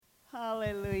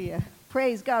Hallelujah.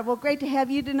 Praise God. Well, great to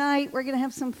have you tonight. We're going to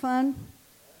have some fun.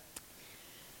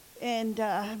 And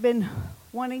I've been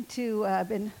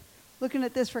been looking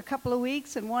at this for a couple of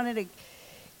weeks and wanted to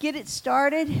get it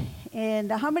started.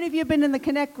 And how many of you have been in the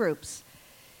Connect groups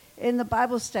in the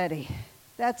Bible study?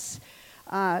 That's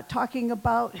talking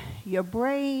about your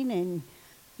brain and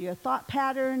your thought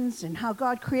patterns and how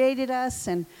God created us.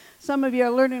 And some of you are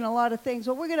learning a lot of things.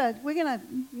 Well, we're gonna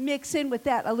mix in with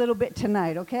that a little bit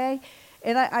tonight, okay?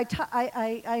 And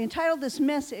I entitled this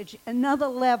message, Another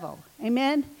Level.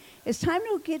 Amen? It's time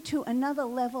to get to another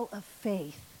level of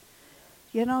faith.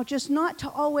 You know, just not to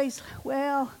always,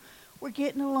 well, we're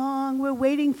getting along, we're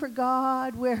waiting for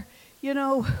God, we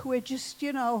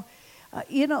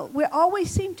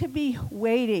always seem to be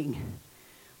waiting.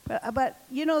 But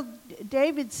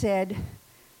David said,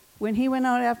 when he went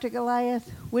out after Goliath,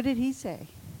 what did he say?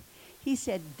 He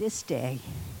said, this day.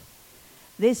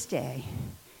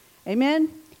 Amen?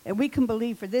 And we can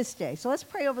believe for this day. So let's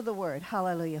pray over the word.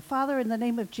 Hallelujah. Father, in the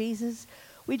name of Jesus,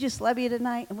 we just love you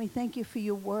tonight, and we thank you for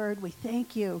your word. We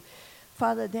thank you,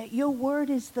 Father, that your word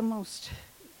is the most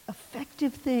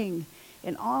effective thing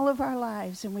in all of our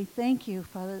lives. And we thank you,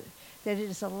 Father, that it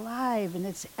is alive and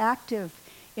it's active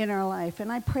in our life.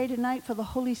 And I pray tonight for the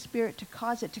Holy Spirit to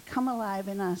cause it to come alive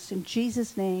in us. In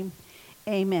Jesus' name,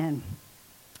 amen.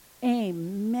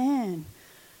 Amen.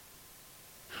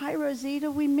 Hi,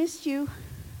 Rosita. We missed you.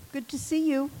 Good to see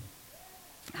you.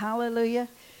 Hallelujah.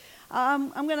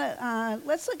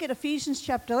 Let's look at Ephesians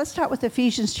chapter. Let's start with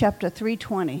Ephesians chapter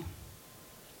 3:20.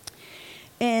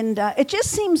 And it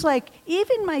just seems like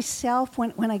even myself,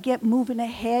 when I get moving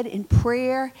ahead in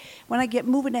prayer, when I get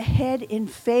moving ahead in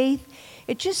faith,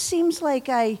 it just seems like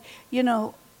God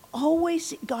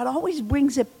always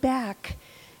brings it back.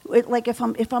 Like if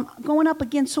I'm going up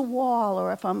against a wall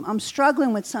or if I'm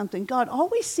struggling with something, God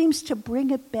always seems to bring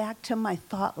it back to my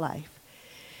thought life.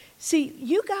 See,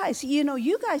 you guys,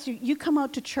 you come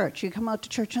out to church. You come out to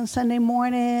church on Sunday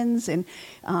mornings, and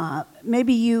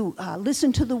maybe you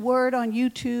listen to the Word on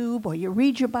YouTube, or you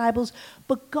read your Bibles.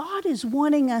 But God is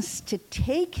wanting us to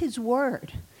take His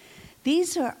Word.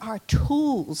 These are our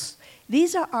tools.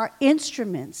 These are our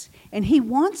instruments, and He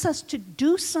wants us to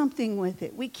do something with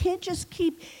it. We can't just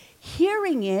keep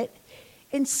hearing it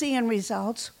and seeing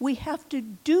results. We have to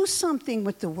do something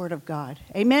with the Word of God.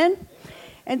 Amen?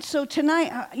 And so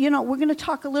tonight, we're going to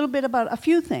talk a little bit about a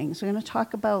few things. We're going to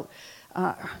talk about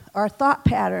our thought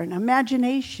pattern,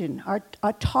 imagination,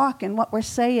 our talk, and what we're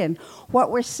saying,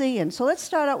 what we're seeing. So let's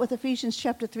start out with Ephesians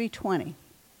chapter 3:20.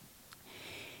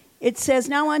 It says,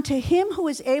 now unto him who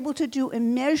is able to do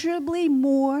immeasurably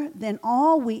more than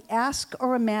all we ask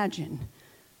or imagine.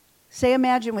 Say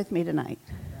imagine with me tonight.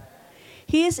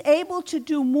 He is able to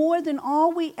do more than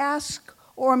all we ask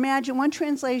or imagine. One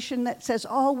translation that says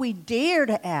all we dare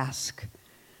to ask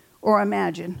or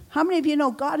imagine. How many of you know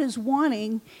God is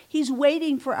He's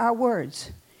waiting for our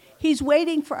words. He's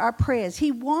waiting for our prayers.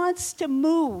 He wants to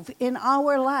move in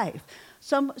our life.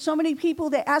 So many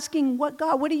people, they're asking, what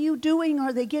are you doing?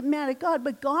 Or they get mad at God.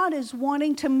 But God is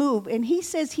wanting to move. And He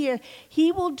says here,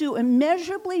 He will do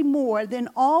immeasurably more than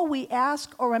all we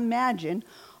ask or imagine,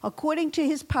 according to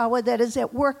His power that is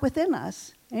at work within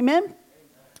us. Amen?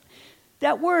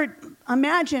 That word,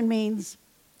 imagine, means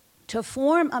to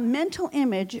form a mental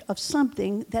image of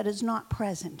something that is not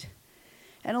present.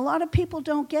 And a lot of people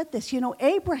don't get this.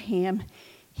 Abraham,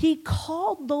 he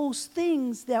called those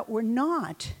things that were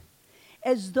not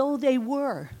as though they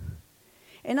were.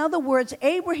 In other words,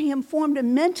 Abraham formed a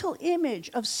mental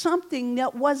image of something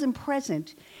that wasn't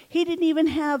present. He didn't even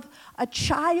have a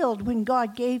child when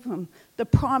God gave him the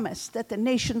promise that the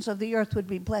nations of the earth would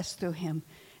be blessed through him.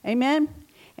 Amen?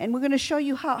 And we're going to show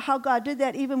you how God did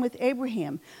that even with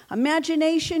Abraham.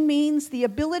 Imagination means the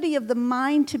ability of the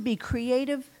mind to be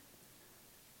creative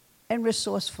and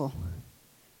resourceful.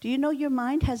 Do you know your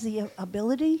mind has the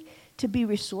ability to be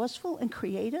resourceful and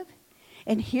creative?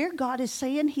 And here God is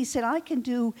saying, He said,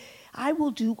 I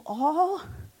will do all,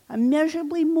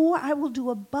 immeasurably more. I will do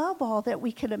above all that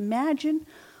we can imagine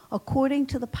according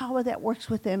to the power that works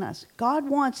within us. God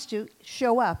wants to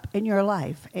show up in your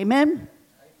life. Amen?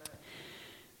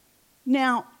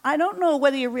 Now, I don't know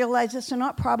whether you realize this or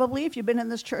not, probably, if you've been in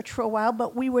this church for a while,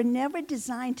 but we were never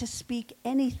designed to speak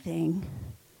anything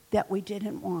that we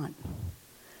didn't want.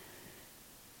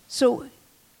 So,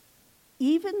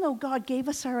 even though God gave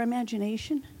us our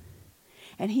imagination,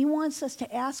 and He wants us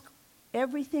to ask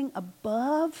everything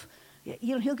above,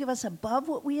 He'll give us above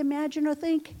what we imagine or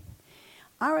think,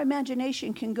 our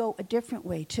imagination can go a different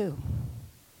way too.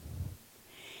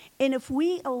 And if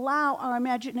we allow our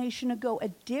imagination to go a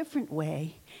different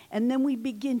way, and then we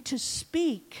begin to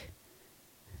speak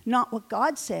not what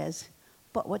God says,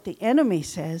 but what the enemy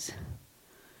says,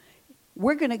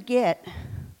 we're going to get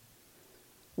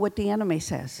what the enemy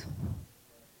says.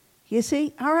 You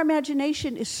see, our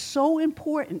imagination is so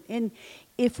important. And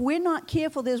if we're not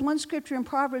careful, there's one scripture in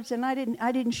Proverbs, and I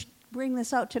didn't bring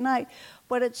this out tonight,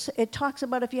 but it talks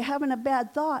about if you're having a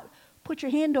bad thought, put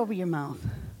your hand over your mouth,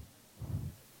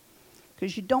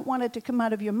 because you don't want it to come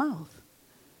out of your mouth.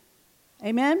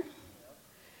 Amen?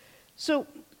 So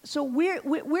we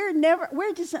were never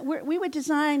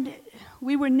designed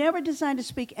to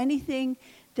speak anything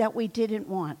that we didn't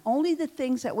want. Only the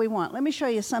things that we want. Let me show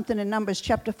you something in Numbers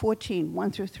chapter 14,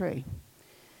 1 through 3.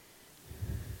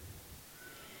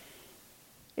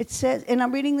 It says, and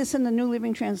I'm reading this in the New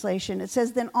Living Translation. It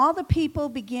says, then all the people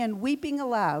began weeping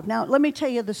aloud. Now, let me tell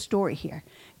you the story here.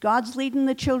 God's leading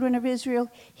the children of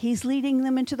Israel. He's leading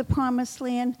them into the promised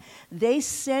land. They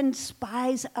send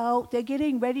spies out. They're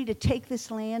getting ready to take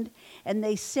this land. And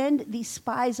they send these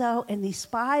spies out. And these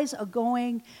spies are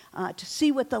going to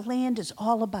see what the land is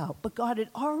all about. But God had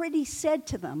already said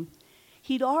to them,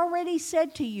 He'd already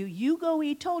said to you, you go,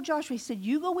 He told Joshua, He said,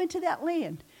 you go into that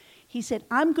land. He said,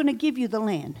 I'm going to give you the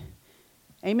land.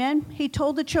 Amen? He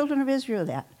told the children of Israel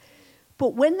that.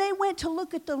 But when they went to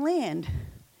look at the land,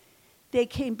 they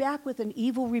came back with an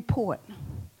evil report.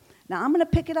 Now, I'm going to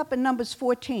pick it up in Numbers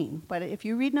 14. But if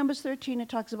you read Numbers 13, it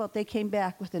talks about they came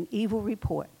back with an evil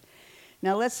report.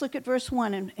 Now, let's look at verse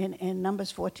 1 in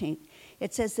Numbers 14.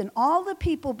 It says, then all the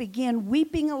people began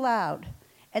weeping aloud,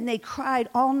 and they cried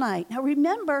all night. Now,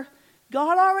 remember,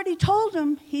 God already told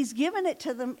them He's given it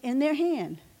to them in their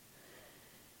hand.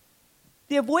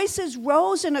 Their voices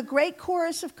rose in a great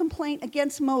chorus of complaint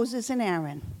against Moses and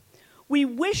Aaron. We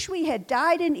wish we had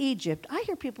died in Egypt. I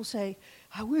hear people say,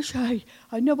 I wish I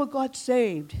never got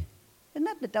saved. Isn't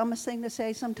that the dumbest thing to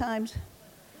say sometimes?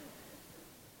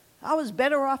 I was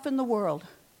better off in the world.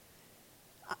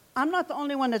 I'm not the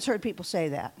only one that's heard people say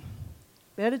that.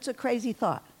 But it's a crazy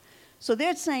thought. So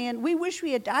they're saying, we wish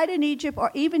we had died in Egypt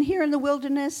or even here in the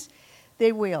wilderness.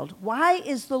 They wailed. Why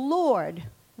is the Lord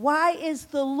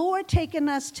taking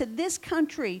us to this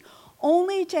country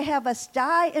only to have us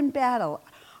die in battle?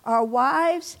 Our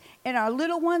wives and our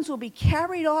little ones will be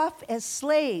carried off as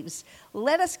slaves.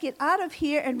 Let us get out of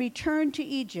here and return to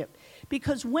Egypt.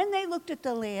 Because when they looked at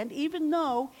the land, even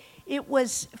though it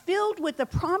was filled with the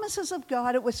promises of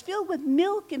God, it was filled with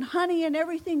milk and honey and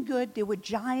everything good, there were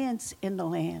giants in the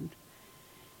land.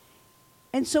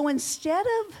 And so instead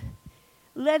of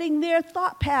letting their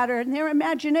thought pattern, their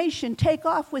imagination take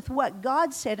off with what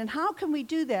God said, and how can we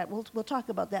do that? We'll talk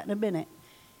about that in a minute.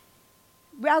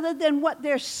 Rather than what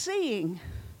they're seeing,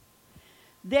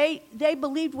 they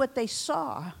believed what they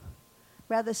saw,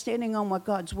 rather standing on what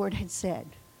God's word had said.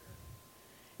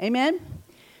 Amen?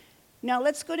 Now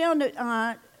let's go down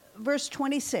to verse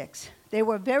 26. They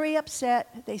were very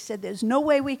upset. They said, there's no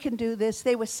way we can do this.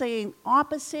 They were saying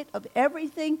opposite of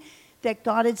everything that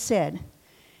God had said.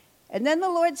 And then the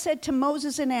Lord said to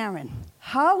Moses and Aaron,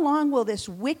 how long will this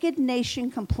wicked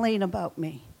nation complain about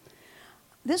me?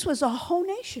 This was a whole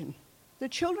nation, the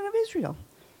children of Israel.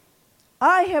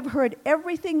 I have heard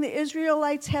everything the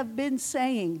Israelites have been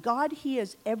saying. God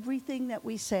hears everything that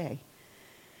we say.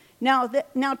 Now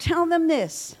tell them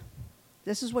this.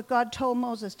 This is what God told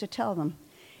Moses to tell them.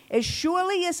 As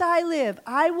surely as I live,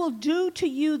 I will do to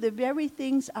you the very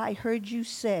things I heard you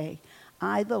say.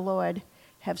 I, the Lord,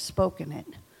 have spoken it.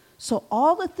 So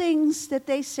all the things that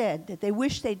they said, that they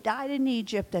wish they died in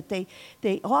Egypt, that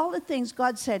all the things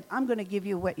God said, I'm going to give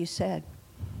you what you said.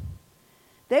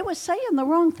 They were saying the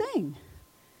wrong thing.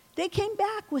 They came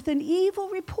back with an evil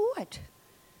report.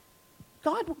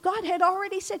 God had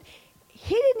already said,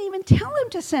 He didn't even tell him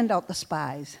to send out the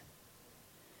spies.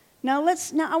 Now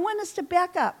I want us to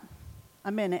back up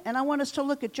a minute, and I want us to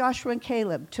look at Joshua and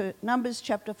Caleb, to Numbers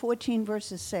chapter 14, verse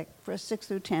 6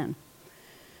 through 10.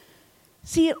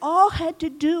 See, it all had to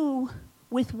do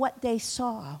with what they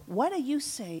saw. What are you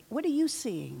saying? What are you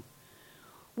seeing?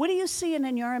 What are you seeing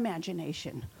in your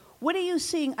imagination? What are you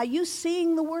seeing? Are you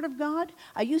seeing the Word of God?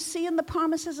 Are you seeing the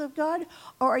promises of God?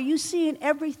 Or are you seeing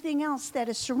everything else that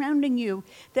is surrounding you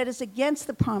that is against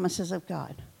the promises of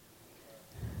God?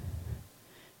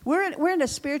 We're in a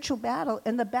spiritual battle,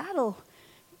 and the battle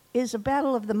is a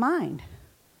battle of the mind.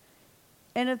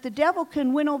 And if the devil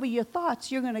can win over your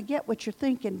thoughts, you're going to get what you're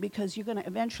thinking, because you're going to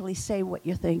eventually say what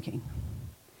you're thinking.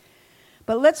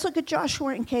 But let's look at Joshua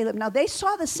and Caleb. Now, they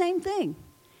saw the same thing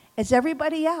as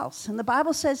everybody else. And the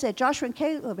Bible says that Joshua and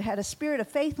Caleb had a spirit of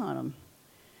faith on them.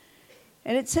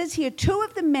 And it says here, 2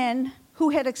 of the men who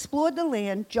had explored the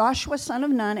land, Joshua son of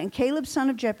Nun and Caleb son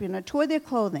of Jephunneh, tore their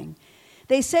clothing.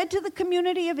 They said to the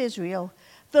community of Israel,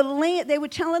 The land, they were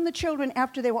telling the children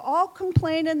after they were all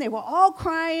complaining, they were all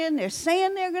crying, they're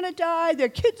saying they're going to die, their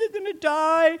kids are going to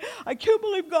die. I can't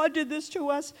believe God did this to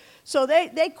us. So they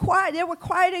were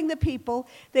quieting the people.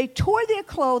 They tore their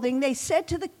clothing. They said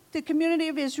to the community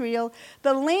of Israel,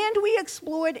 the land we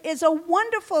explored is a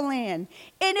wonderful land.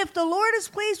 And if the Lord is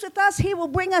pleased with us, he will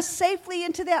bring us safely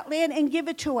into that land and give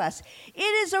it to us. It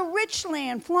is a rich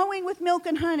land flowing with milk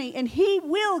and honey, and he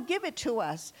will give it to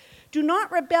us. Do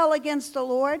not rebel against the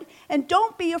Lord, and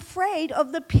don't be afraid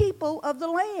of the people of the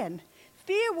land.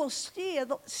 Fear will steal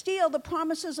the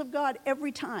promises of God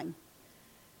every time.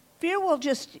 Fear will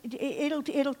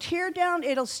it'll tear down,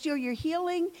 it'll steal your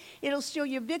healing, it'll steal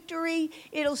your victory,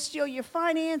 it'll steal your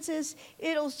finances,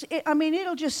 it'll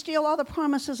just steal all the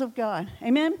promises of God.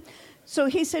 Amen? So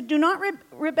he said, do not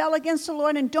rebel against the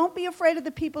Lord, and don't be afraid of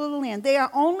the people of the land. They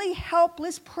are only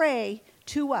helpless prey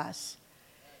to us.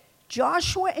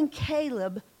 Joshua and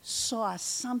Caleb saw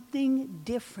something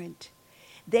different.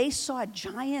 They saw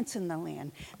giants in the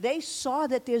land. They saw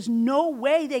that there's no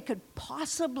way they could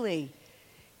possibly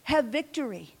have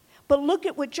victory. But look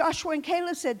at what Joshua and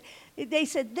Caleb said. They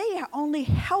said, they are only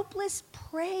helpless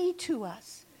prey to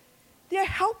us. They're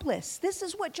helpless. This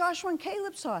is what Joshua and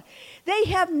Caleb saw. They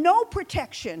have no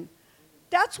protection.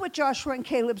 That's what Joshua and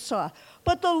Caleb saw.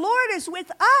 But the Lord is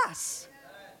with us.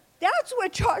 That's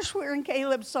what Joshua and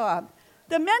Caleb saw.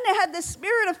 The men that had the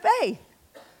spirit of faith.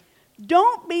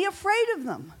 Don't be afraid of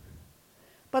them.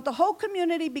 But the whole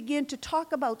community began to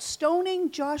talk about stoning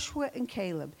Joshua and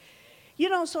Caleb. You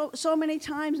know, so many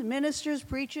times ministers,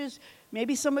 preachers,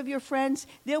 maybe some of your friends,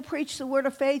 they'll preach the word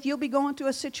of faith. You'll be going through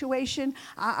a situation.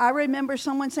 I remember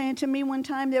someone saying to me one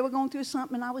time, they were going through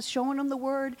something, and I was showing them the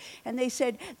word, and they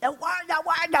said, the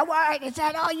word, is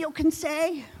that all you can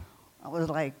say? I was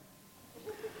like,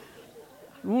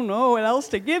 I don't know what else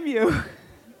to give you.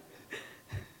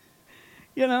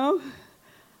 You know,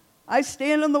 I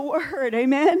stand on the word,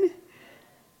 amen?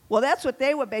 Well, that's what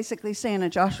they were basically saying to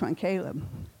Joshua and Caleb.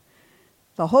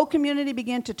 The whole community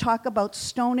began to talk about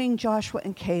stoning Joshua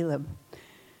and Caleb.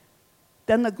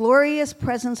 Then the glorious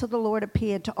presence of the Lord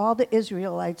appeared to all the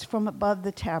Israelites from above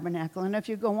the tabernacle. And if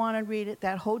you go on and read it,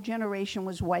 that whole generation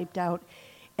was wiped out.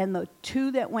 And the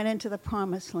two that went into the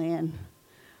promised land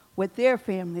with their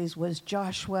families was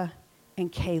Joshua and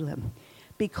Caleb,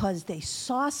 because they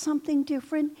saw something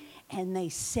different and they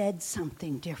said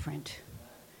something different.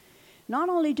 Not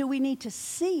only do we need to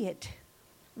see it,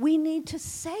 we need to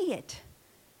say it.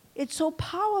 It's so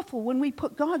powerful when we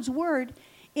put God's word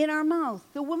in our mouth.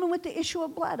 The woman with the issue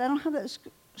of blood, I don't have that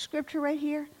scripture right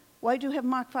here. Well, I do have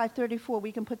Mark 5:34.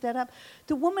 We can put that up.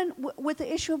 The woman with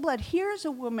the issue of blood. Here's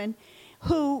a woman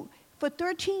who, for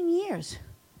 13 years,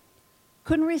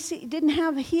 didn't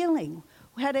have healing,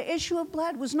 had an issue of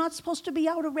blood, was not supposed to be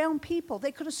out around people.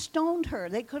 They could have stoned her.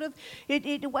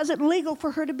 It wasn't legal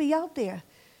for her to be out there.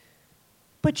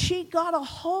 But she got a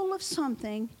hold of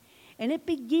something, and it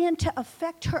began to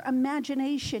affect her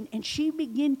imagination, and she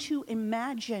began to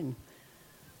imagine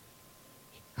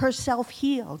herself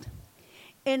healed.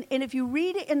 And if you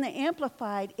read it in the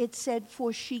Amplified, it said,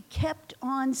 for she kept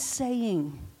on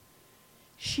saying,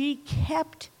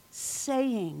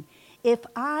 if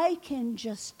I can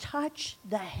just touch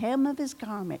the hem of his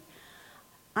garment,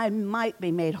 I might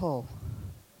be made whole.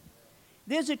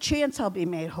 There's a chance I'll be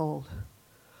made whole.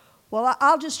 Well,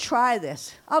 I'll just try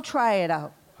this. I'll try it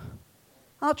out.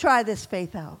 I'll try this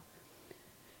faith out.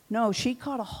 No, she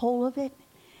caught a hold of it,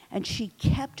 and she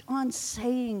kept on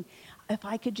saying, if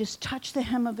I could just touch the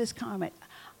hem of his garment,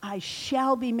 I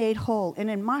shall be made whole. And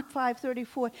in Mark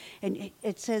 5:34, and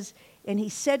it says, and he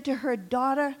said to her,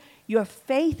 daughter, your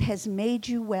faith has made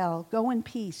you well. Go in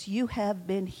peace. You have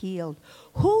been healed.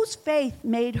 Whose faith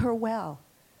made her well?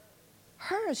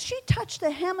 Hers. She touched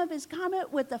the hem of his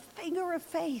garment with the finger of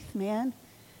faith, man.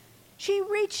 She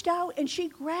reached out and she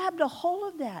grabbed a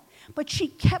hold of that. But she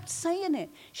kept saying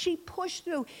it. She pushed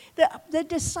through. The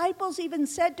disciples even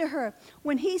said to her,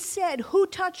 when he said, who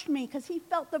touched me? Because he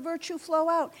felt the virtue flow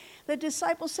out. The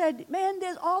disciples said, man,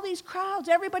 there's all these crowds.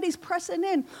 Everybody's pressing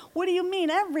in. What do you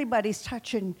mean? Everybody's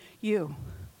touching you.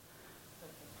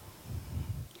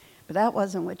 But that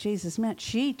wasn't what Jesus meant.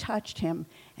 She touched him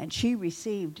and she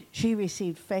received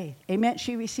faith. Amen.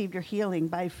 She received her healing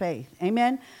by faith.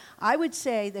 Amen. I would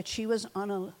say that she was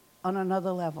on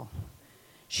another level.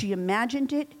 She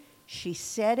imagined it, she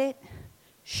said it,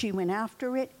 she went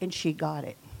after it, and she got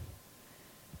it.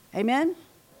 Amen?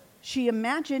 She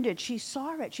imagined it, she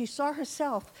saw it, she saw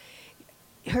herself.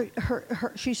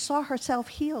 She saw herself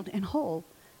healed and whole,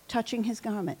 touching his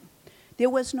garment.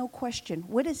 There was no question.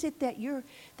 What is it that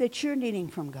you're needing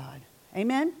from God?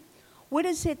 Amen? What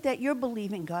is it that you're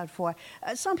believing God for?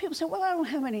 Some people say, well, I don't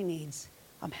have any needs.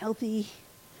 I'm healthy.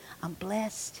 I'm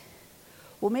blessed.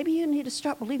 Well, maybe you need to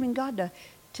start believing God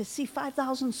to see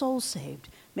 5,000 souls saved.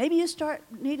 Maybe you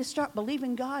need to start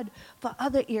believing God for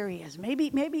other areas.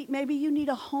 Maybe you need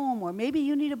a home, or maybe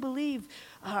you need to believe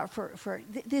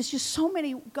there's just so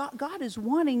many. God is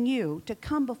wanting you to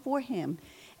come before Him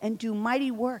and do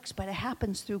mighty works, but it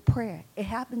happens through prayer. It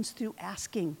happens through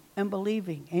asking and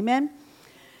believing. Amen?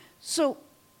 So,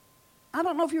 I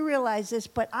don't know if you realize this,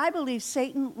 but I believe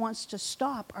Satan wants to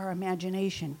stop our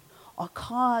imagination or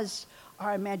cause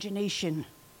our imagination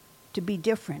to be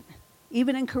different.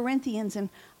 Even in Corinthians, and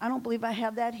I don't believe I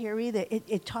have that here either,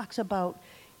 it talks about,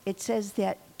 it says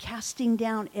that casting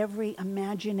down every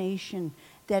imagination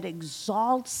that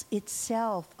exalts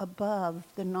itself above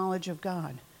the knowledge of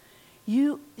God.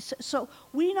 So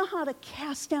we know how to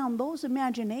cast down those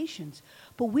imaginations,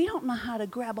 but we don't know how to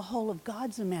grab a hold of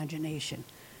God's imagination.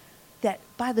 That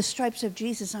by the stripes of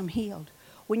Jesus, I'm healed.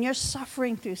 When you're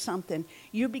suffering through something,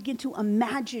 you begin to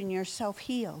imagine yourself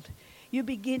healed. You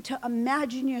begin to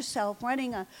imagine yourself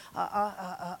running a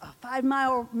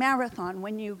 5-mile marathon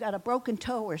when you got a broken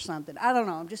toe or something. I don't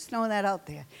know. I'm just throwing that out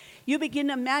there. You begin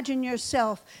to imagine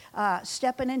yourself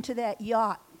stepping into that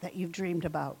yacht that you've dreamed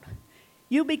about.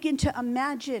 You begin to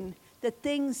imagine the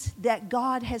things that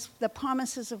God has, the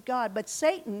promises of God. But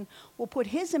Satan will put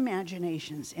his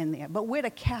imaginations in there. But we're to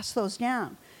cast those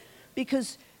down.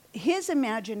 Because his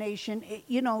imagination,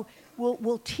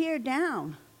 will tear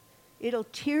down. It'll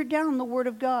tear down the Word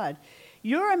of God.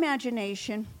 Your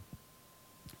imagination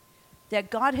that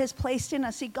God has placed in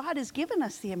us. See, God has given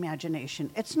us the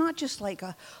imagination. It's not just like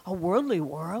a worldly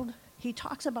world. He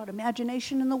talks about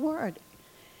imagination in the Word.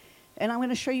 And I'm going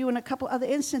to show you in a couple other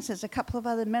instances, a couple of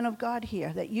other men of God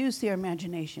here that use their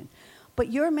imagination.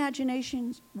 But your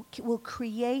imagination will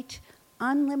create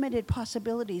unlimited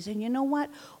possibilities. And you know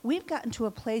what? We've gotten to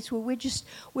a place where we're just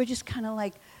kind of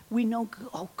like, we know,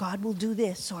 oh, God will do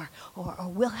this, or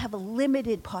we'll have a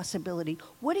limited possibility.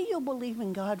 What do you believe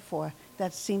in God for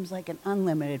that seems like an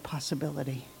unlimited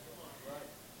possibility?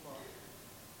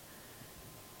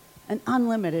 An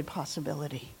unlimited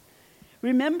possibility.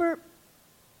 Remember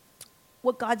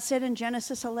what God said in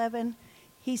Genesis 11?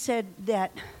 He said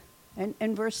that,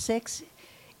 in verse 6,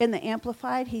 in the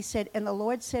Amplified, he said, and the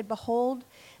Lord said, behold,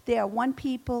 they are one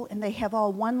people, and they have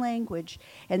all one language,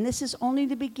 and this is only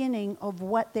the beginning of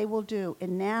what they will do.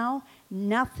 And now,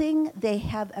 nothing they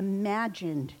have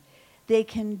imagined they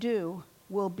can do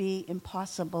will be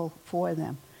impossible for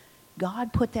them.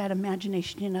 God put that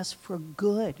imagination in us for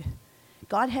good.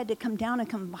 God had to come down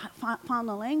and found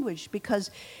the language, because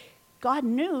God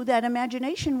knew that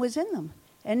imagination was in them,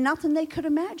 and nothing they could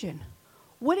imagine.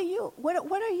 What are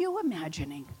you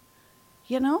imagining?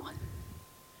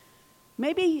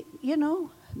 Maybe,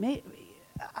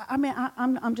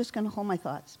 I'm just going to hold my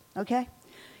thoughts, okay?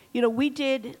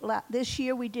 This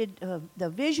year we did the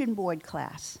vision board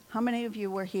class. How many of you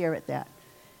were here at that?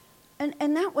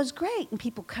 And that was great. And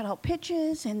people cut out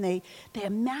pictures, and they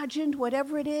imagined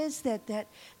whatever it is that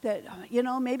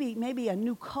maybe a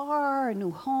new car, a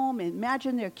new home.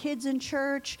 Imagine their kids in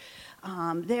church.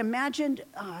 They imagined,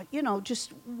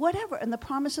 just whatever, and the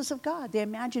promises of God. They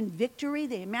imagined victory.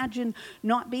 They imagined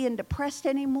not being depressed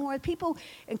anymore. People,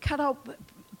 and cut out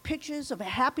pictures of a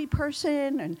happy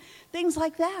person and things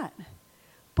like that.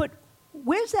 But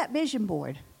where's that vision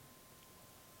board?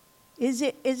 Is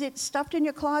it stuffed in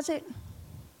your closet?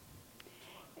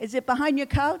 Is it behind your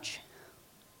couch?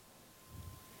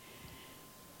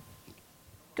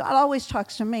 God always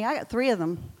talks to me. I got 3 of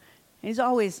them. He's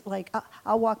always like,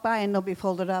 I'll walk by and they'll be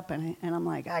folded up, and I'm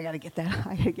like, I got to get that.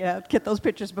 I got to get those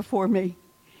pictures before me.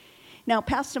 Now,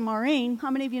 Pastor Maureen, how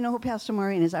many of you know who Pastor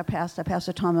Maureen is? Our pastor,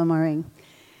 Pastor Tom and Maureen.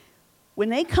 When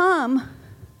they come,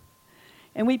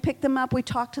 and we pick them up, we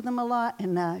talk to them a lot,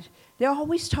 and they're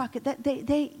always talking. That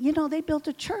they built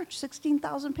a church,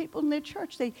 16,000 people in their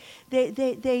church.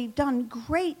 They've done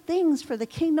great things for the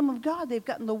kingdom of God. They've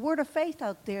gotten the word of faith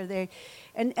out there.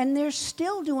 And they're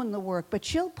still doing the work. But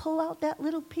she'll pull out that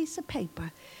little piece of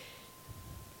paper,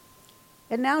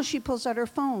 and now she pulls out her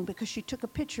phone because she took a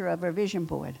picture of her vision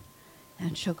board.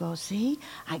 And she'll go, see,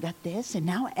 I got this, and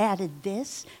now I added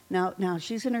this. Now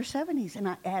she's in her 70s, and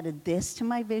I added this to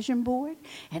my vision board,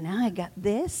 and now I got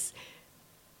this.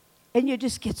 And you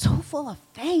just get so full of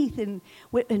faith and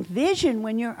vision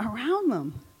when you're around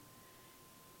them.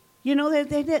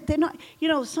 They're not,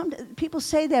 some people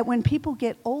say that when people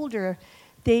get older,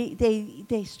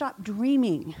 they stop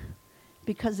dreaming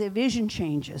because their vision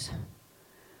changes.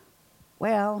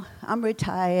 Well, I'm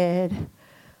retired.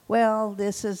 Well,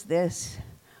 this is this.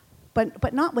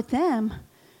 But not with them.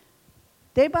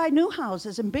 They buy new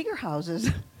houses and bigger houses.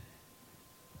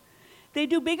 They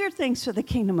do bigger things for the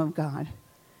kingdom of God.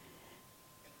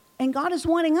 And God is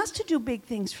wanting us to do big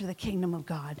things for the kingdom of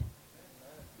God.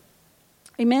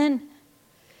 Amen.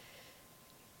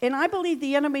 And I believe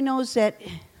the enemy knows that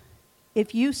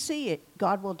if you see it,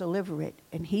 God will deliver it.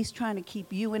 And he's trying to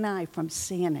keep you and I from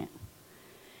seeing it.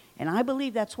 And I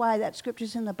believe that's why that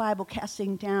scripture's in the Bible,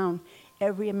 casting down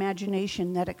every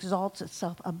imagination that exalts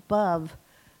itself above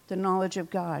the knowledge of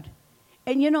God.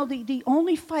 And you know, the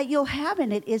only fight you'll have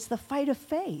in it is the fight of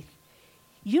faith.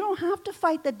 You don't have to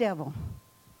fight the devil.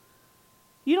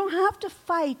 You don't have to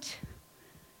fight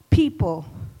people.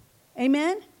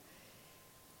 Amen?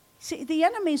 See, the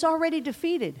enemy's already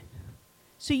defeated.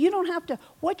 So you don't have to,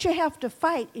 what you have to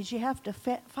fight is you have to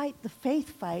fight the faith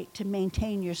fight to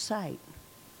maintain your sight.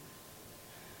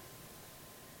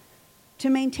 To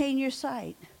maintain your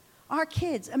sight. Our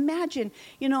kids, imagine,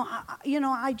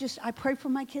 I pray for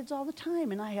my kids all the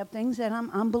time, and I have things that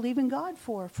I'm believing God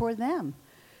for them.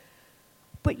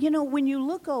 But, when you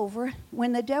look over,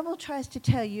 when the devil tries to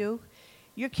tell you,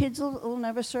 your kids will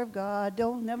never serve God,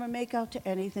 they'll never make out to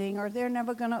anything, or they're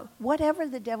never going to, whatever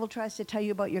the devil tries to tell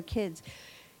you about your kids,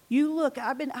 you look,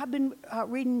 I've been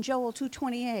reading Joel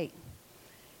 2:28,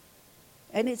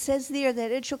 and it says there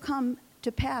that it shall come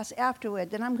to pass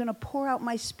afterward that I'm going to pour out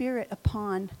my spirit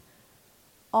upon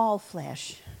all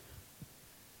flesh.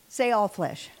 Say all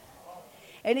flesh.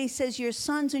 And he says your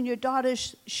sons and your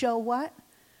daughters shall what?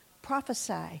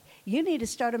 Prophesy. You need to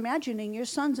start imagining your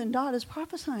sons and daughters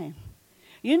prophesying.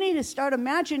 You need to start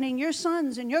imagining your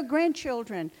sons and your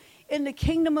grandchildren in the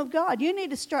kingdom of God. You need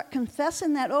to start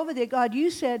confessing that over there. God, you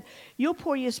said you'll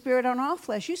pour your spirit on all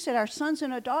flesh. You said our sons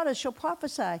and our daughters shall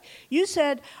prophesy. You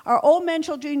said our old men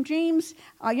shall dream dreams,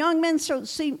 our young men shall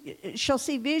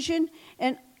see vision.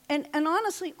 And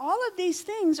honestly, all of these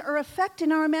things are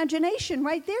affecting our imagination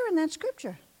right there in that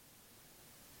scripture.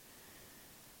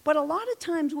 But a lot of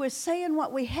times we're saying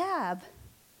what we have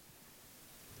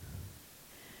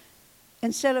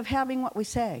instead of having what we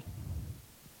say.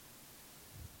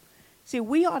 See,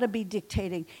 we ought to be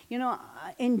dictating.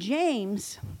 In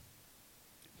James,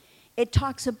 it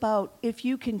talks about if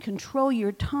you can control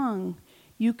your tongue,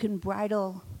 you can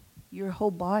bridle your whole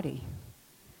body.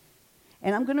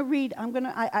 And I'm going to read,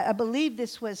 I believe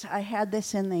this was, I had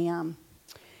this in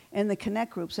the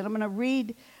Connect groups, and I'm going to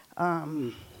read,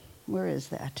 where is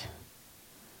that?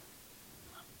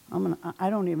 I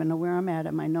don't even know where I'm at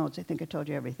in my notes. I think I told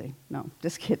you everything. No,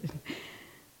 just kidding.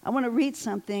 I want to read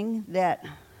something that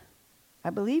I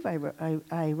believe I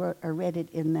read it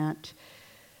in that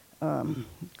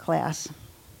class.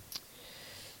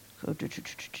 Let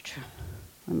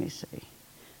me see.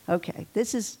 Okay,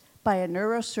 this is by a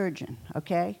neurosurgeon,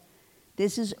 okay?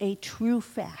 This is a true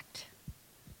fact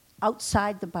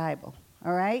outside the Bible,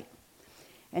 all right?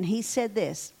 And he said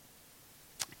this.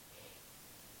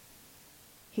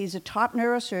 He's a top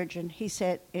neurosurgeon. He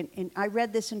said, and I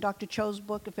read this in Dr. Cho's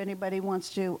book, if anybody wants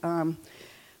to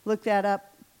look that up.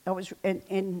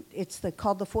 And it's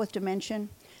called The Fourth Dimension.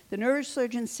 The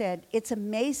neurosurgeon said, it's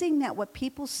amazing that what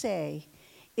people say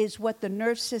is what the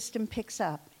nerve system picks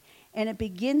up, and it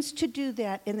begins to do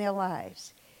that in their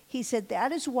lives. He said,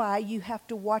 that is why you have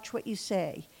to watch what you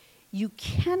say. You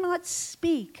cannot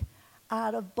speak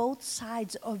out of both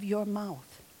sides of your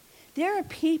mouth. There are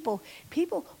people,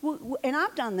 and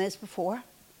I've done this before.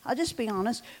 I'll just be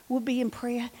honest. We'll be in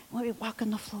prayer. We'll be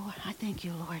walking the floor. I thank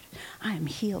you, Lord. I am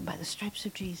healed by the stripes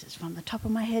of Jesus from the top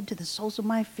of my head to the soles of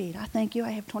my feet. I thank you.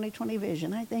 I have 20/20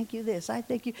 vision. I thank you this. I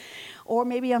thank you. Or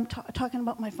maybe I'm talking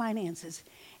about my finances.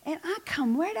 And I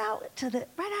come right out of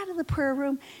the prayer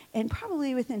room, and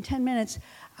probably within 10 minutes,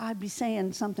 I'd be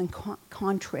saying something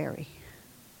contrary.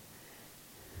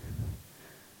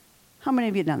 How many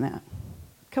of you done that?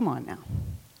 Come on now.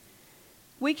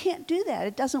 We can't do that.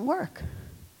 It doesn't work.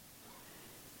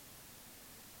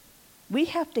 We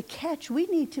have to we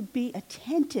need to be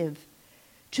attentive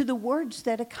to the words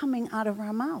that are coming out of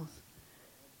our mouth.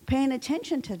 Paying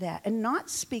attention to that and not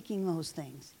speaking those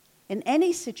things in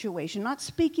any situation, not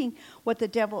speaking what the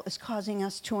devil is causing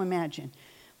us to imagine.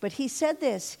 But he said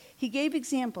this, he gave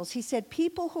examples. He said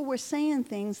people who were saying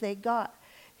things they got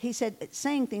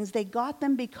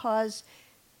them because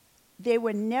they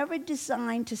were never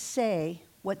designed to say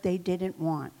what they didn't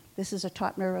want. This is a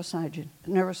top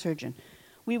neurosurgeon.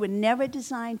 We were never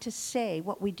designed to say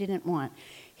what we didn't want.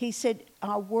 He said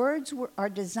our words are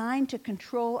designed to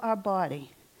control our body.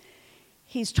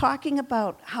 he's talking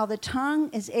about how the tongue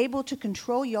is able to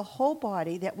control your whole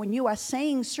body, that when you are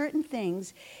saying certain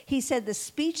things, he said the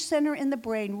speech center in the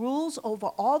brain rules over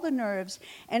all the nerves,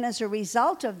 and as a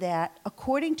result of that,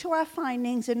 according to our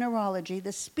findings in neurology,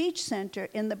 the speech center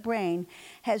in the brain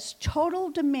has total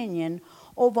dominion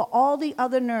over all the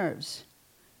other nerves.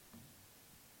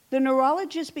 The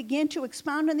neurologist began to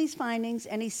expound on these findings,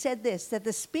 and he said this, that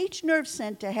the speech nerve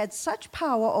center had such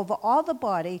power over all the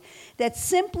body that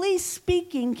simply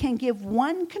speaking can give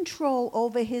one control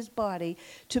over his body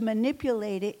to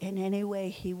manipulate it in any way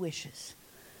he wishes.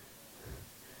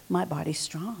 My body's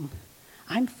strong.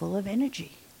 I'm full of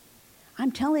energy.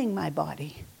 I'm telling my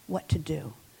body what to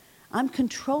do. I'm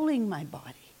controlling my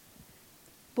body.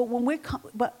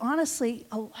 But honestly,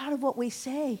 a lot of what we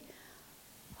say,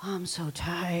 I'm so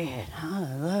tired.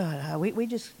 We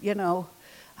just,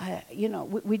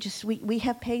 we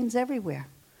have pains everywhere.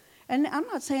 And I'm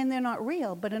not saying they're not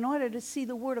real, but in order to see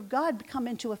the Word of God come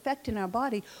into effect in our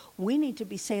body, we need to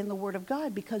be saying the Word of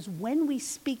God, because when we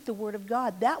speak the Word of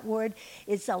God, that Word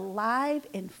is alive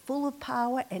and full of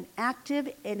power and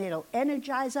active, and it'll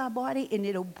energize our body, and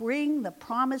it'll bring the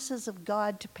promises of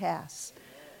God to pass.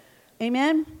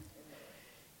 Amen?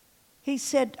 He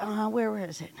said, where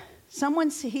is it?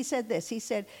 He said this. He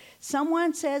said,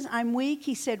 someone says, I'm weak.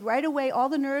 He said, right away, all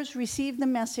the nerves receive the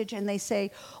message, and they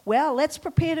say, well, let's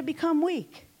prepare to become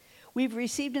weak. We've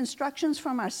received instructions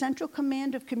from our central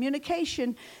command of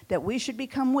communication that we should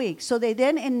become weak. So they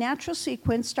then, in natural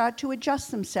sequence, start to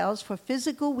adjust themselves for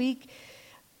physical weak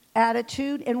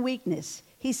attitude and weakness.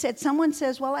 He said, someone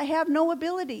says, well, I have no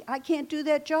ability. I can't do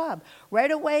that job.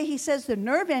 Right away, he says, the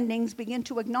nerve endings begin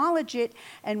to acknowledge it,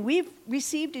 and we've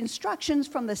received instructions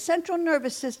from the central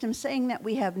nervous system saying that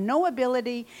we have no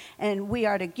ability, and we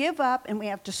are to give up, and we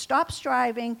have to stop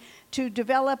striving to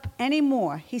develop any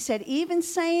more. He said, even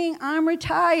saying, I'm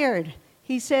retired.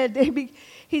 He said they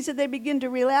begin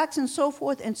to relax and so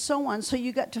forth and so on. So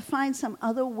you got to find some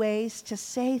other ways to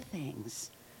say things.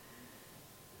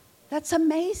 That's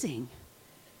amazing.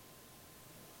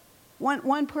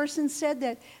 One person said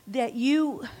that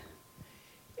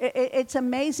it's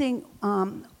amazing,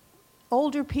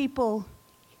 older people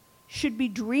should be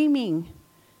dreaming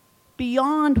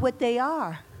beyond what they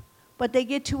are. But they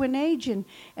get to an age and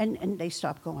they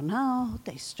stop going out,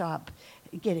 they stop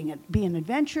being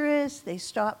adventurous, they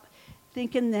stop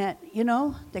thinking that,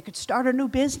 they could start a new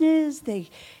business,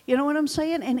 you know what I'm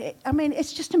saying? And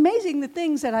it's just amazing the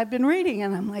things that I've been reading,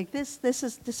 and I'm like, this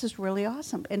is really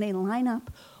awesome. And they line up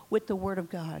with the Word of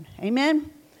God.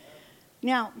 Amen?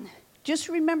 Now, just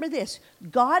remember this.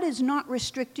 God is not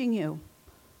restricting you.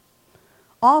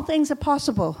 All things are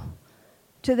possible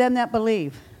to them that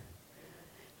believe.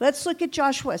 Let's look at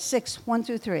Joshua 6, 1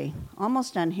 through 3.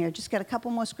 Almost done here. Just got a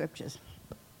couple more scriptures.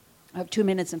 I have 2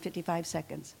 minutes and 55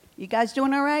 seconds. You guys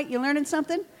doing all right? You learning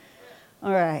something?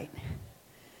 All right.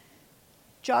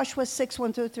 Joshua 6,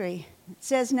 1 through 3. It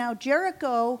says, now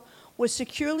Jericho was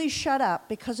securely shut up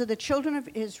because of the children of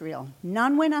Israel.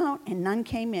 None went out and none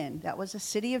came in. That was the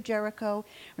city of Jericho.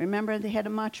 Remember, they had to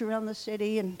march around the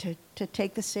city and to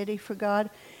take the city for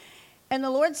God. And the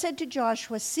Lord said to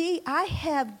Joshua, see, I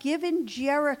have given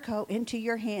Jericho into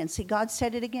your hands. See, God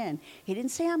said it again. He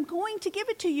didn't say, I'm going to give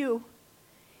it to you.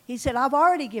 He said, I've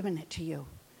already given it to you.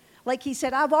 Like he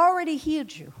said, I've already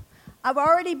healed you. I've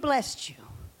already blessed you.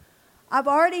 I've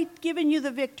already given you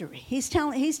the victory. He's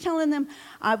telling them,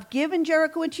 I've given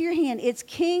Jericho into your hand. Its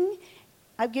king,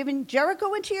 I've given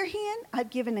Jericho into your hand. I've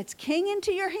given its king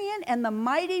into your hand and the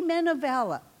mighty men of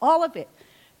valor. All of it.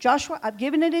 Joshua, I've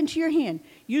given it into your hand.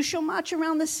 You shall march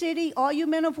around the city, all you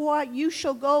men of war. You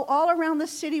shall go all around the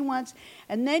city once,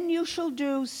 and then you shall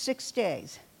do 6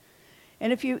 days.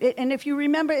 And if you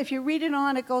remember, if you read it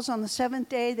on, it goes on the 7th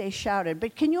day, they shouted.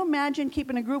 But can you imagine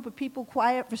keeping a group of people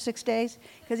quiet for 6 days?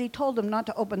 Because he told them not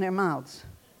to open their mouths.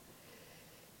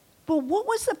 But what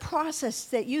was the process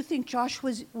that you think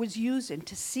Joshua was using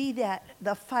to see that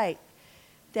the fight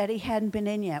that he hadn't been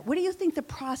in yet? What do you think the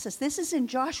process? This is in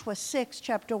Joshua 6,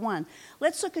 chapter 1.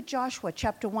 Let's look at Joshua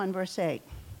chapter 1, verse 8.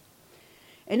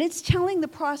 And it's telling the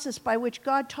process by which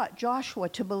God taught Joshua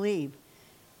to believe.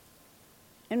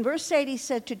 In verse 8, he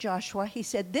said to Joshua, he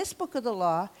said, this book of the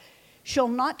law shall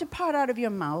not depart out of your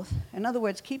mouth. In other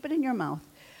words, keep it in your mouth.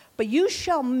 But you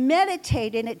shall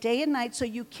meditate in it day and night, so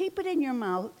you keep it in your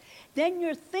mouth. Then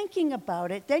you're thinking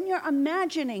about it. Then you're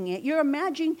imagining it. You're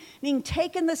imagining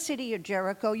taking the city of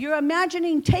Jericho. You're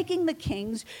imagining taking the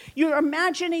kings. You're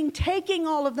imagining taking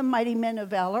all of the mighty men of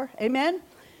valor. Amen?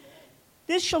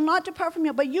 This shall not depart from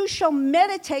you, but you shall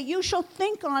meditate, you shall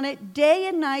think on it day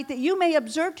and night, that you may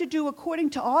observe to do according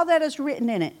to all that is written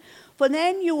in it. For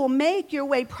then you will make your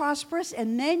way prosperous,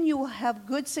 and then you will have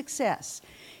good success.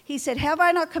 He said, have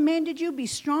I not commanded you? Be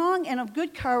strong and of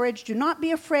good courage. Do not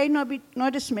be afraid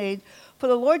nor dismayed, for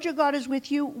the Lord your God is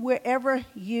with you wherever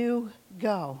you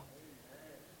go.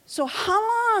 So how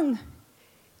long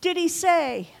did he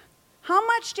say? How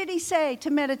much did he say to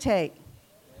meditate?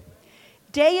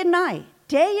 Day and night.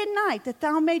 Day and night, that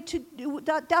thou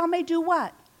may do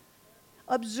what?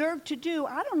 Observe to do.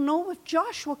 I don't know if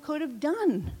Joshua could have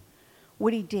done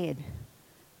what he did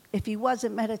if he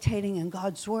wasn't meditating in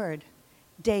God's word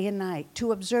day and night,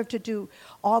 to observe to do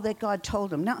all that God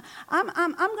told him. Now, I'm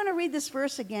going to read this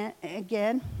verse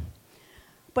again.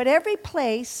 But every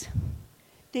place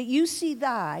that you see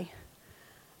thy,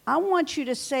 I want you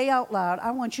to say out loud, I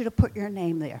want you to put your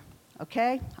name there,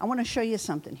 okay? I want to show you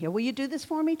something here. Will you do this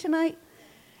for me tonight?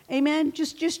 Amen?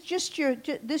 Just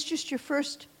your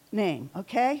first name,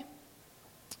 okay?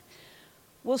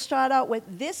 We'll start out with,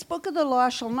 this book of the law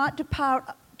shall not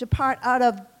depart out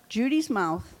of Judy's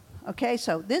mouth. Okay,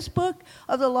 so this book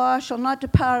of the law shall not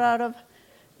depart out of,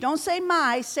 don't say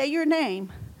my, say your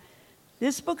name.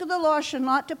 This book of the law shall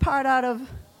not depart out of,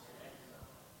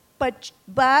 but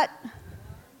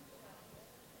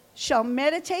shall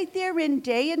meditate therein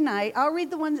day and night. I'll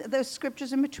read the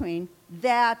scriptures in between.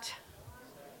 That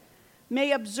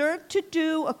may observe to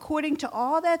do according to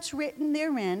all that's written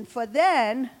therein, for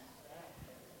then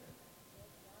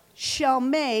shall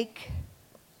make.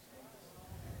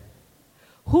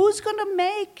 Who's going to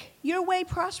make your way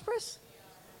prosperous?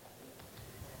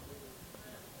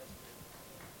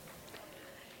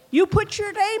 You put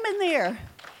your name in there.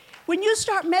 When you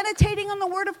start meditating on the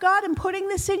Word of God and putting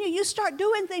this in you, you start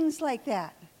doing things like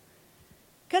that.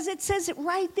 Because it says it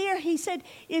right there. He said,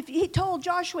 if he told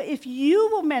Joshua, if you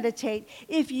will meditate,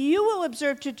 if you will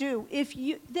observe to do,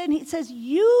 then he says,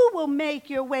 you will make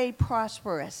your way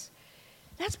prosperous.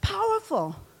 That's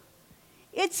powerful.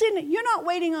 You're not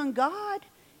waiting on God.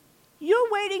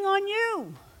 You're waiting on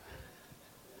you.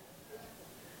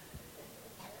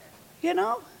 You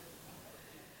know?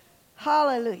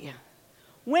 Hallelujah.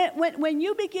 When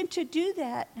you begin to do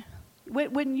that,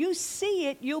 when you see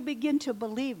it, you'll begin to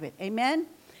believe it. Amen?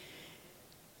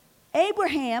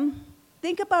 Abraham,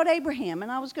 think about Abraham.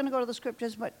 And I was going to go to the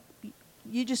scriptures, but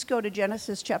you just go to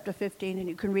Genesis chapter 15 and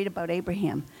you can read about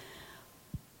Abraham.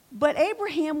 But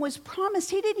Abraham was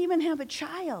promised, he didn't even have a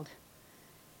child.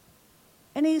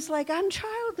 And he's like, I'm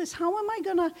childless. How am I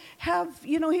going to have,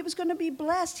 he was going to be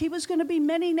blessed. He was going to be,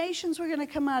 many nations were going to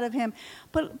come out of him.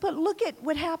 But look at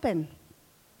what happened.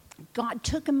 God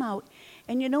took him out.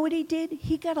 And you know what he did?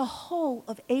 He got a hold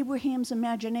of Abraham's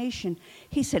imagination.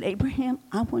 He said, Abraham,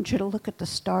 I want you to look at the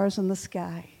stars in the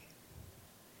sky.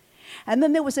 And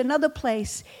then there was another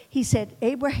place. He said,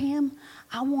 Abraham,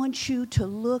 I want you to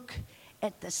look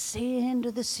at the sand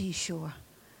of the seashore.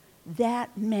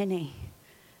 That many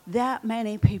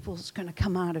people's going to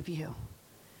come out of you.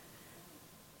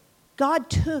 God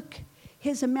took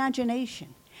his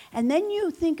imagination. And then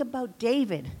you think about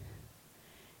David.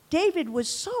 David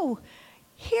was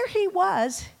here he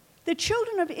was, the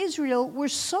children of Israel were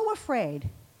so afraid.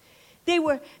 They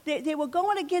were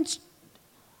going against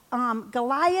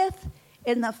Goliath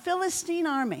and the Philistine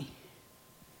army.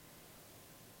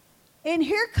 And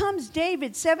here comes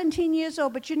David, 17 years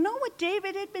old. But you know what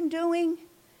David had been doing?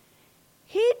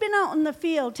 He'd been out in the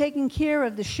field taking care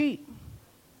of the sheep.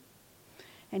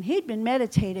 And he'd been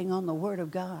meditating on the Word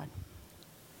of God.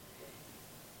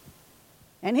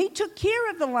 And he took care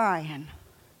of the lion.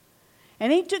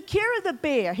 And he took care of the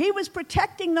bear. He was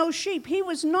protecting those sheep. He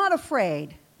was not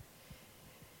afraid.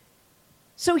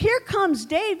 So here comes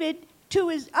David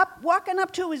walking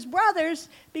up to his brothers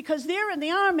because they're in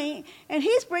the army, and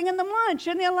he's bringing them lunch.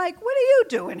 And they're like, what are you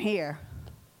doing here?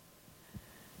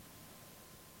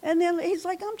 And then he's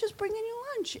like, I'm just bringing you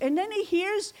lunch. And then he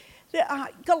hears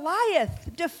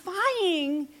Goliath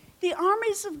defying the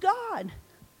armies of God.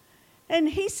 And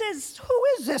he says, who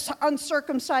is this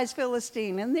uncircumcised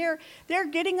Philistine? And they're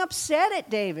getting upset at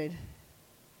David.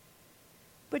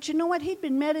 But you know what? He'd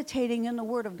been meditating in the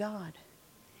Word of God.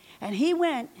 And he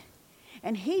went,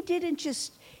 and he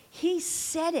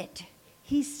said it.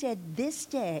 He said, this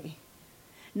day,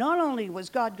 not only was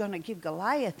God going to give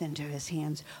Goliath into his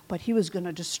hands, but he was going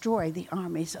to destroy the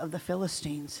armies of the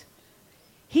Philistines.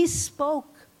 He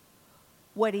spoke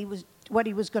what he was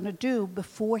going to do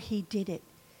before he did it.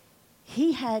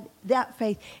 He had that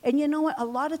faith. And you know what? A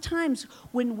lot of times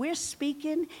when we're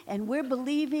speaking and we're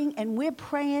believing and we're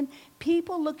praying,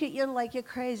 people look at you like you're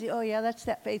crazy. Oh, yeah, that's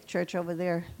that faith church over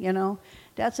there,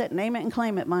 That's that name it and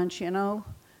claim it bunch,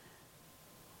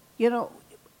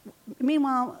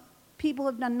 Meanwhile, people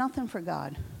have done nothing for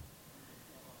God.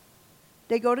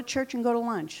 They go to church and go to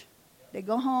lunch. They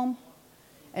go home,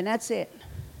 and that's it.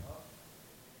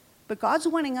 But God's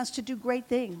wanting us to do great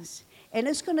things. And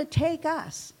it's going to take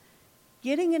us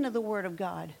getting into the Word of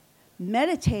God,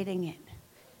 meditating it.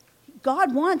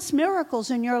 God wants miracles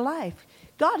in your life.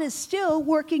 God is still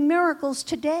working miracles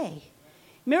today.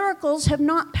 Miracles have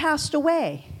not passed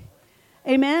away.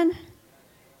 Amen?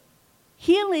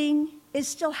 Healing is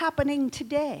still happening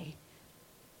today.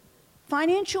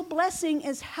 Financial blessing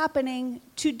is happening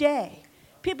today.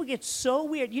 People get so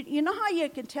weird. You know how you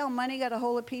can tell money got a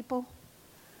hold of people?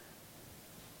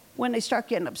 When they start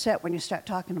getting upset when you start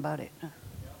talking about it.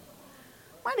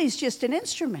 Money's just an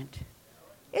instrument.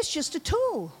 It's just a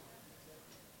tool.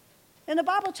 And the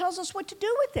Bible tells us what to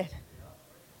do with it.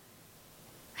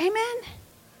 Amen?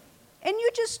 And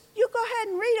you go ahead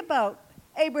and read about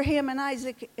Abraham and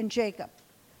Isaac and Jacob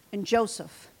and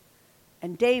Joseph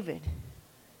and David.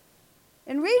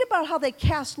 And read about how they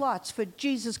cast lots for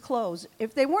Jesus' clothes.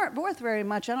 If they weren't worth very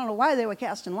much, I don't know why they were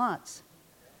casting lots.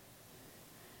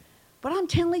 But I'm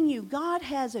telling you, God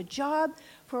has a job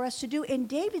for us to do. And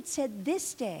David said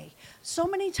this day so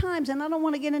many times, and I don't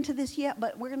want to get into this yet,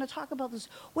 but we're going to talk about this.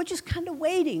 We're just kind of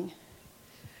waiting.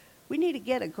 We need to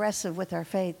get aggressive with our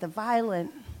faith. The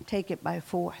violent take it by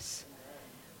force.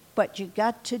 But you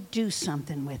got to do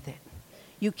something with it.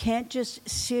 You can't just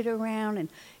sit around and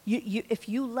if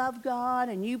you love God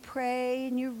and you pray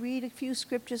and you read a few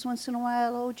scriptures once in a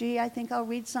while, oh, gee, I think I'll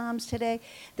read Psalms today.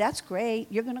 That's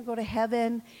great. You're going to go to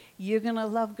heaven. You're going to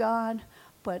love God.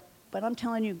 But I'm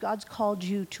telling you, God's called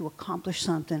you to accomplish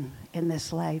something in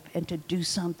this life and to do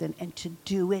something and to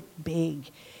do it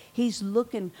big. He's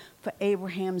looking for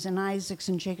Abrahams and Isaacs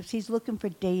and Jacobs. He's looking for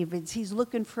Davids. He's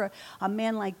looking for a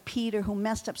man like Peter who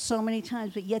messed up so many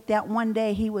times, but yet that one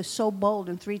day he was so bold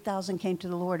and 3,000 came to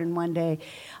the Lord in one day.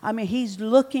 I mean, he's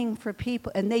looking for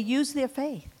people, and they use their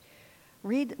faith.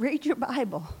 Read your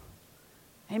Bible.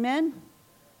 Amen?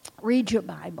 Read your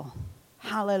Bible.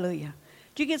 Hallelujah.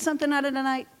 Did you get something out of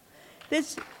tonight?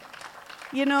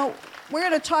 We're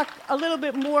going to talk a little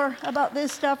bit more about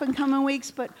this stuff in coming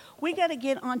weeks, but we got to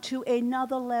get onto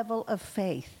another level of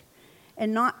faith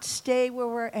and not stay where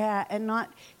we're at and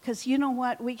not, because you know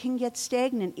what? We can get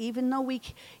stagnant, even though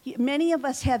many of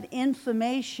us have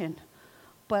information,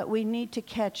 but we need to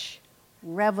catch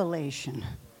revelation.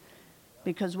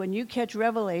 Because when you catch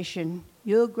revelation,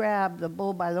 you'll grab the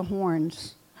bull by the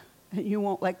horns and you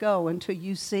won't let go until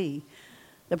you see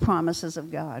the promises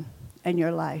of God in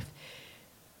your life.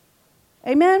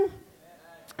 Amen?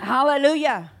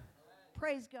 Hallelujah.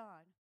 Praise God.